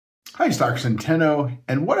Hi, it's Dr. Centeno.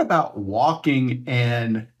 And what about walking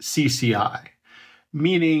and CCI?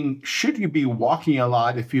 Meaning, should you be walking a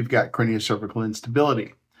lot if you've got craniocervical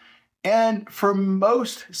instability? And for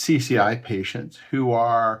most CCI patients who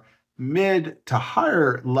are mid to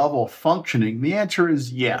higher level functioning, the answer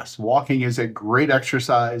is yes. Walking is a great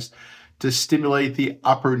exercise to stimulate the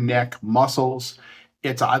upper neck muscles.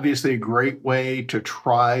 It's obviously a great way to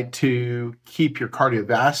try to keep your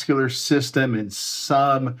cardiovascular system in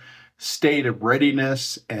some state of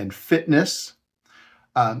readiness and fitness.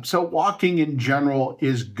 So walking in general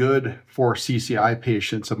is good for CCI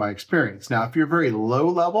patients in my experience. Now, if you're very low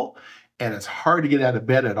level and it's hard to get out of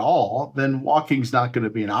bed at all, then walking is not going to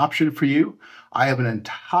be an option for you. I have an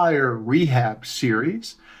entire rehab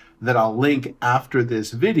series that I'll link after this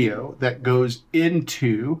video that goes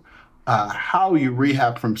into how you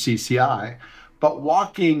rehab from CCI. But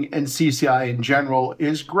walking and CCI in general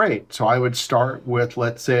is great. So I would start with,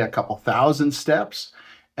 let's say, a couple thousand steps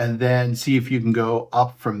and then see if you can go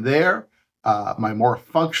up from there. My more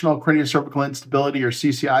functional craniocervical instability or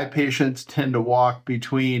CCI patients tend to walk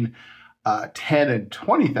between 10 and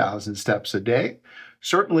 20,000 steps a day.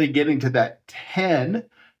 Certainly getting to that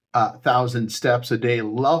 10,000 steps a day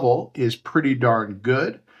level is pretty darn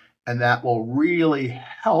good. And that will really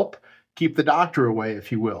help keep the doctor away,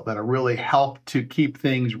 if you will. That'll really help to keep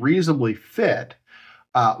things reasonably fit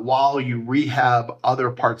while you rehab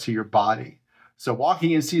other parts of your body. So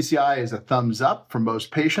walking in CCI is a thumbs up for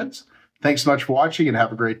most patients. Thanks so much for watching and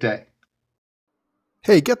have a great day.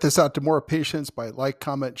 Hey, get this out to more patients by like,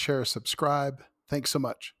 comment, share, subscribe. Thanks so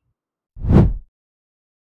much.